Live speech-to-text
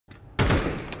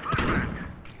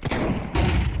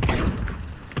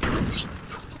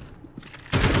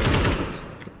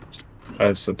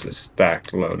have such a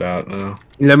stacked loadout now.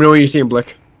 Let me know when you see him,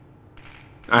 Blick.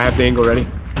 I have the angle ready.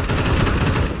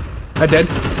 I dead.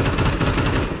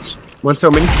 One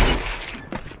so many.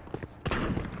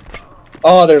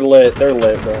 Oh, they're lit. They're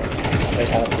lit, bro. They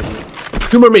have to be.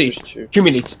 2 more minis. 2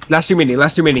 minis. Last 2 mini.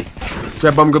 Last 2 mini.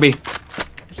 Grab bomb, go B.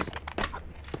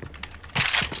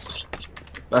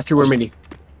 Last 2 were mini.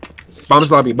 Bombs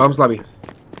lobby. Bombs lobby.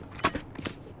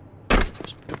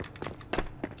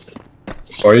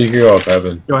 Or you can go up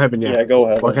heaven. Go heaven, yeah. Yeah, go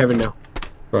heaven. Walk heaven now.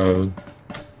 Heaven.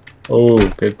 Oh,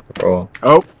 good roll.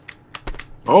 Oh.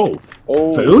 Oh.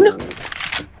 Oh. Foon?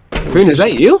 Foon, is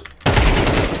that you?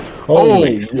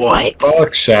 Holy what?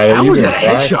 Fuck, Shadow. How You've was been that a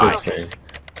headshot? practicing.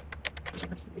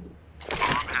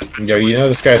 Yo, you know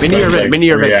this guy Mini spends or like mini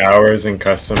or 3 hours in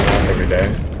custom map every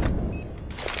day.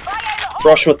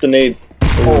 Brush with the nade.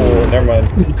 Oh, never mind.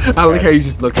 I like how you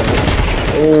just look at it.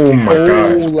 Oh my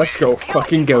god. Let's go.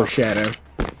 Fucking go, Shadow.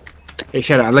 Hey,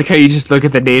 Shadow, I like how you just look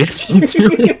at the data.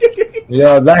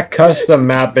 Yo, that custom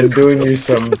map been doing you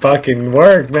some fucking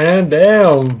work, man.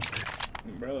 Damn.